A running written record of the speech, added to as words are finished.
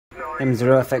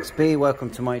M0FXB, welcome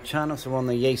to my channel. So we're on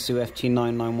the YAESU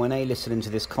FT-991A, listening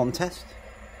to this contest.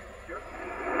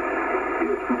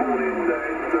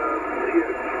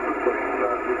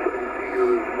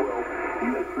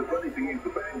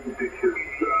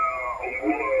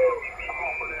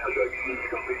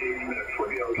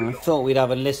 I thought we'd have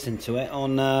a listen to it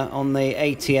on the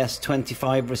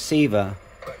ATS25 receiver.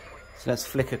 So let's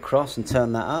flick across and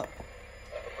turn that up.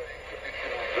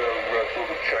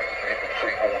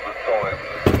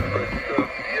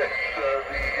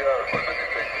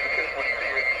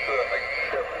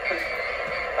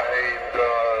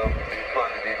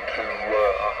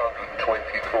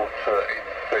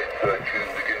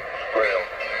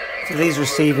 So these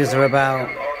receivers are about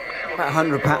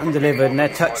 £100 delivered, and they're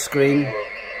touchscreen.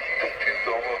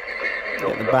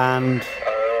 Get the band,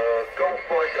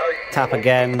 tap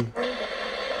again.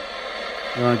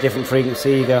 You're on a different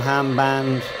frequency. You go ham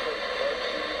band,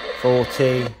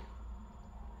 40.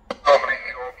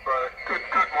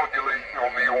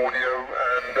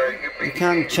 You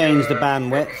can change the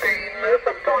bandwidth.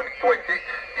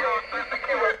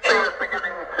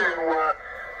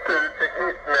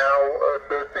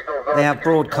 They have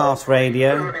broadcast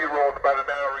radio,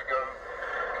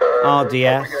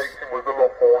 RDS,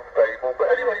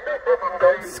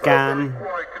 scan.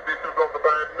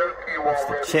 That's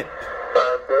the chip.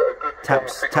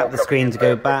 Tap the screen to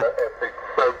go back,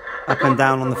 up and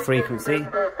down on the frequency.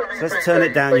 So let's turn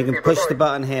it down. You can push the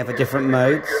button here for different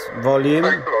modes.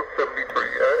 Volume.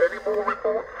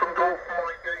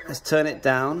 Let's turn it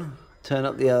down. Turn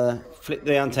up the other. Flip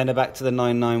the antenna back to the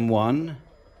 991.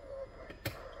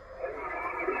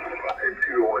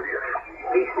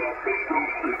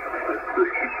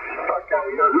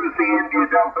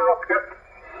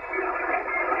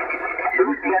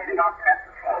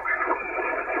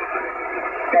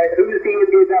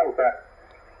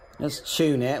 Let's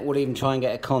tune it. We'll even try and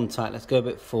get a contact. Let's go a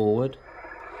bit forward.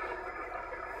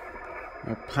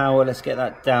 The power, let's get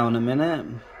that down a minute.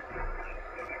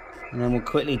 And then we'll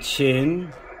quickly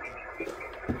tune.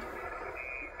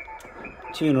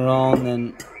 Tuner on,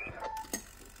 then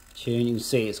tune. You can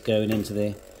see it's going into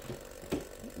the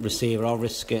receiver. I'll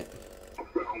risk it.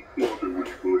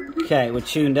 Okay, we're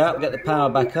tuned up. Get the power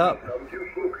back up.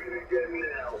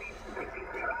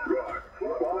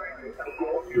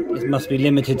 This must be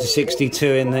limited to 62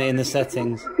 in the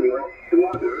settings.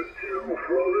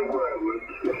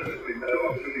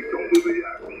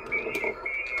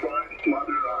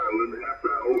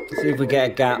 See if we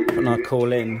get a gap and I'll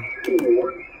call in.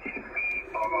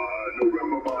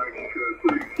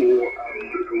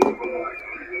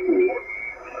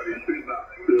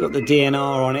 Got the DNR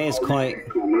on it. It's quite.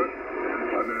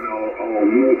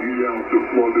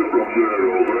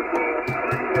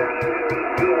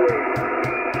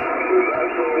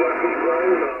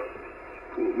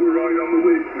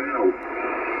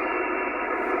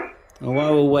 Well,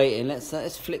 while we're waiting,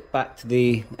 let's flick back to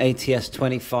the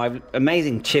ATS25.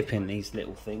 Amazing chip in these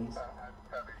little things.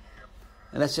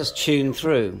 And let's just tune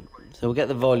through. So we'll get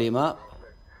the volume up.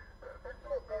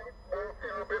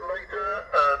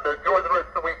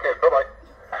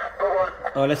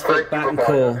 Oh, let's flick back and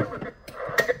call.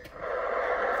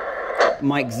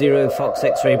 Mike 0 Fox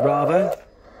X-Ray Bravo.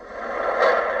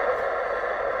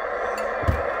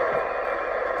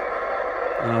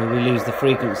 Oh, we lose the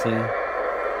frequency.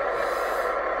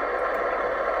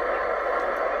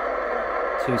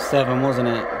 27, wasn't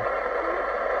it?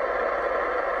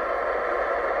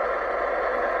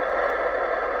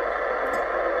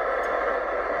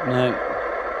 No.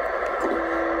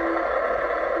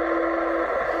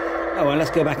 Oh well, let's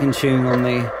go back and tune on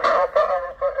the.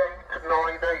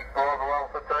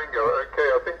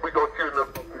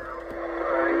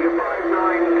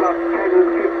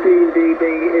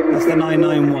 That's the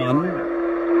 991.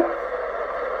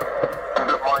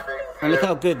 And look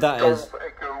how good that is.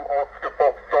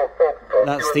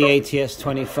 That's the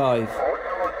ATS25.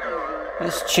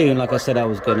 Let's tune like I said I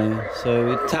was gonna. So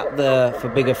we tap for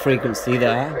bigger frequency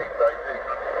there.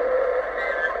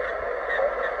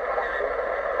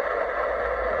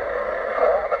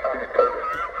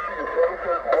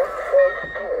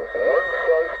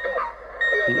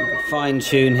 Fine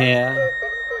tune here.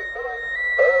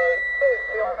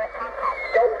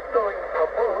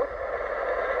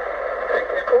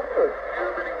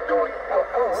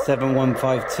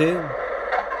 7152.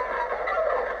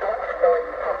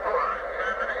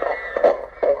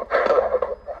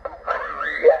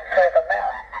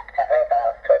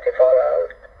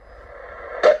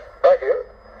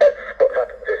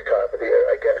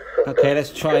 Okay,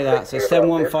 let's try that. So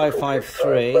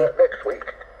 71553. Next week,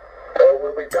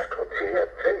 we'll be back on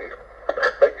GMT.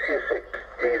 86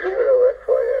 E0.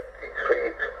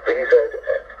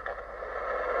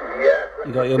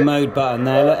 You've got your mode button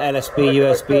there, look, LSB,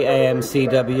 USB, AM,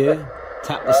 CW.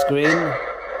 Tap the screen.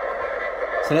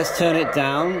 So let's turn it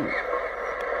down.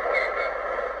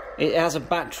 It has a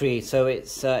battery, so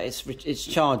it's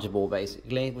chargeable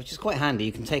basically, which is quite handy.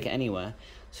 You can take it anywhere.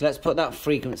 So let's put that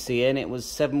frequency in. It was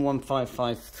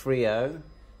 715530.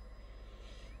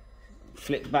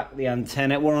 Flick back the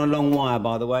antenna. We're on a long wire,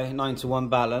 by the way, 9-to-1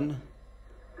 Ballon.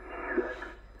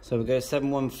 So we go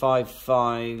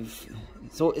 7155.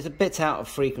 It's a bit out of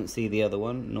frequency, the other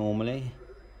one, normally.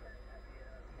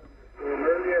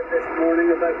 Earlier this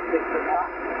morning, about 6 o'clock.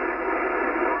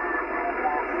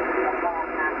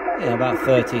 Yeah, about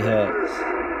 30 hertz.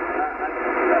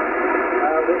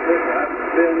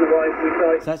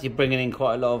 It's actually bringing in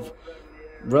quite a lot of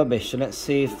rubbish. So let's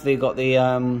see if they got the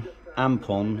amp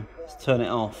on. Let's turn it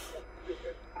off.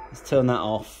 Let's turn that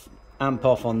off. Amp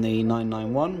off on the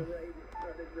 991.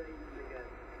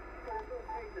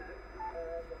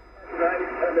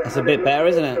 That's a bit better,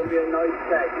 isn't it? Okay,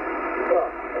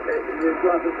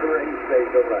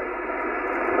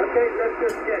 let's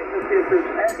just check to see if there's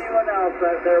anyone else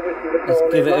out there wishing to call.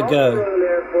 Let's give it a go.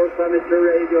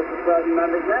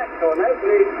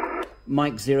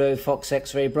 Mike 0 Fox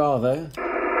X-Ray Bravo.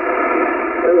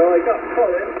 Hello, I got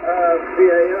Colin,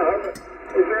 VAR.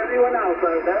 Is there anyone else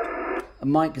out there?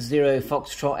 Mike 0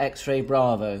 Foxtrot X-Ray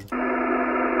Bravo. Mike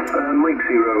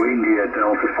 0 India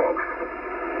Delta Fox.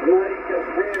 Mike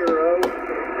 0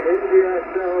 India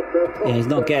Delta Fox. Yeah, he's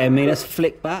not getting me. Let's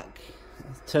flick back.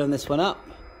 Let's turn this one up.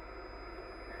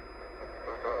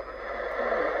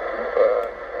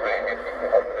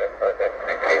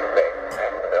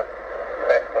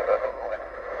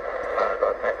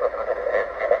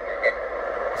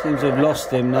 Seems to have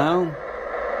lost him now.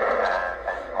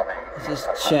 Let's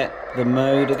just check the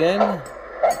mode again.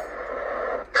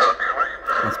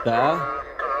 That's better.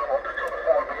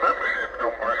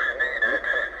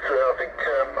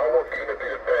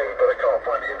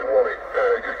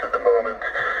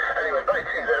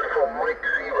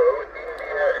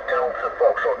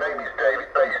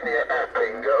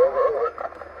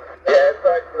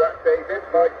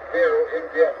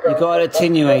 You've got an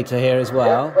attenuator here as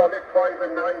well.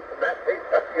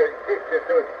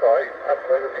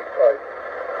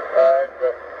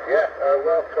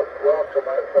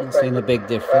 Not seeing a big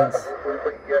difference.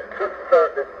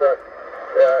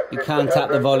 You can tap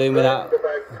the volume without,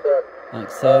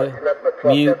 like so.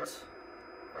 Mute.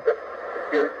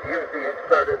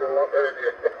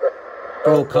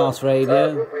 Broadcast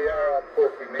radio.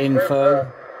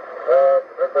 Info.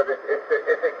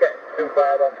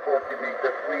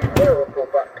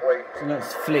 So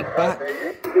let's flick back.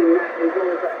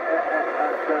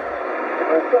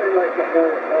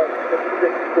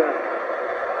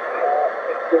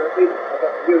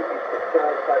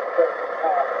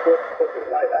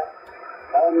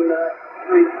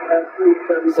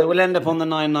 So we'll end up on the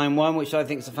 991, which I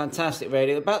think is a fantastic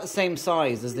radio. About the same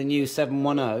size as the new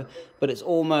 710, but it's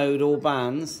all mode, all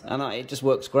bands, and it just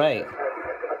works great.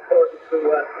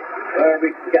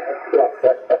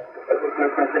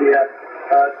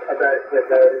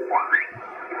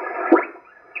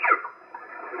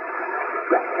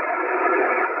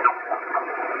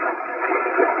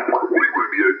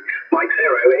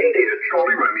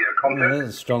 Oh, there's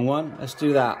a strong one. Let's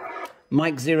do that.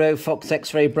 Mike 0 Fox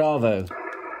X-Ray Bravo. Mike 0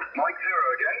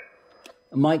 again.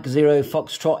 Mike 0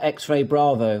 Foxtrot X-Ray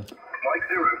Bravo. Mike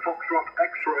 0 Foxtrot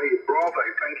X-Ray Bravo.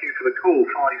 Thank you for the call.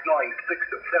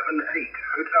 59678.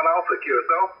 Hotel Alpha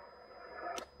QSL.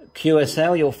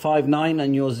 QSL, you're 59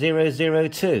 and you're 002. Thank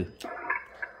you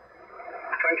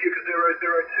for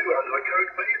 002. And the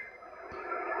code, please.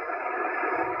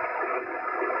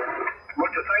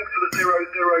 Roger, thanks for the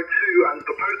 002 and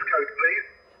the postcode, please.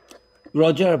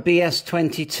 Roger,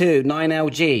 BS22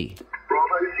 9LG.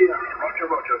 Bravo Sierra.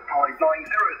 Roger,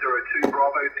 59002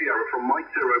 Bravo Sierra from Mike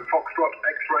 0 Foxtrot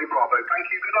X-Ray Bravo. Thank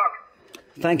you, good luck.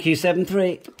 Thank you,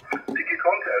 73. Did you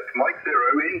contest Mike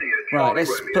 0 India Charlie Right,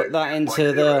 let's Romeo. put that into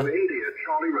Mike 0 the India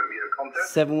Charlie Romeo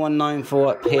contest. 7194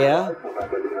 up here.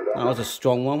 That was a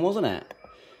strong one, wasn't it?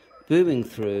 Booming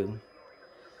through.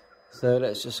 So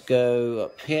let's just go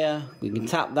up here. We can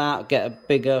tap that, get a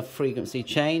bigger frequency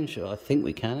change. Or I think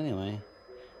we can anyway.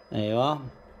 There you are.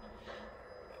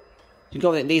 You've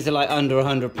got it. These are like under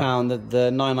 £100. The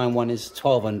 991 is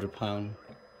 £1,200.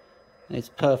 It's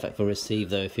perfect for receive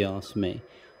though, if you ask me.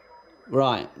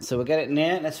 Right, so we'll get it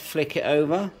near. Let's flick it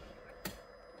over.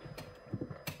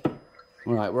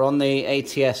 All right, we're on the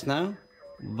ATS now.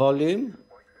 Volume.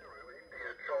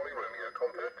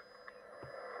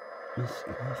 I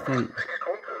think.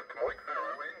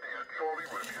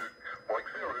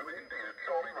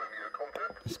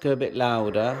 Let's go a bit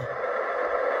louder.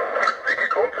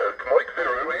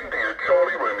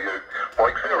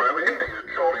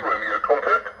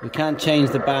 We can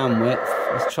change the bandwidth.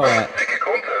 Let's try it. Ticket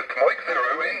contest, Mike 0,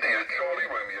 India, Charlie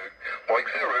Romeo. Mike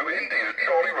 0, India,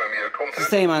 Charlie Romeo, It's the contest.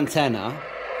 same antenna.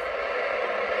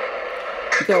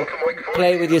 You got to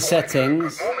play with your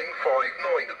settings. Good morning,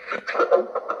 596. 0,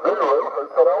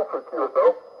 Hotel Alpha,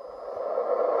 QSL.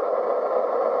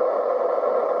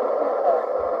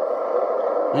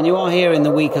 And you are hearing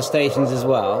the weaker stations as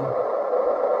well.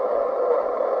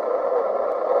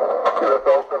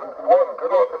 QSL 71,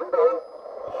 good luck, Toledo.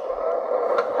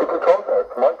 Ticket contest,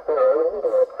 Mike 0,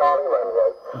 India, Charlie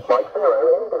Romeo. Mike 0,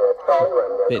 India, Charlie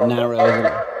Romeo. Bit narrow, isn't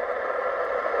it?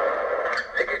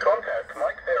 Ticket contest,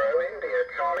 Mike 0, India,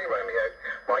 Charlie Romeo.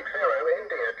 Mike 0,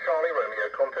 India, Charlie Romeo,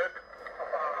 contest.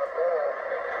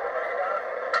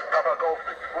 Papa Golf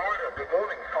 6 Florida, good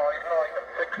morning,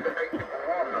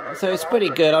 59681. So it's pretty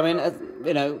good. I mean,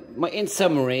 you know, in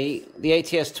summary, the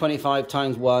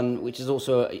ATS25X1, which is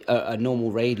also a normal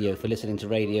radio for listening to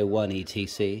Radio 1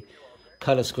 ETC,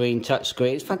 colour screen, touch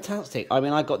screen, it's fantastic. I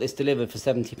mean, I got this delivered for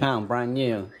 £70, brand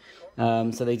new.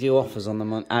 So they do offers on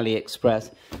them on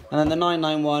AliExpress. And then the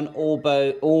 991 all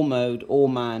mode, all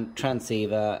man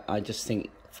transceiver. I just think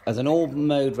as an all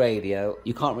mode radio,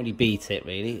 you can't really beat it,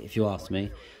 really, if you ask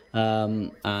me.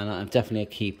 And I'm definitely a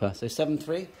keeper. So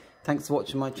 7.3. Thanks for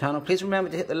watching my channel. Please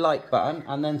remember to hit the like button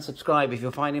and then subscribe if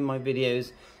you're finding my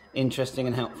videos interesting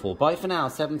and helpful. Bye for now,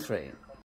 7.3.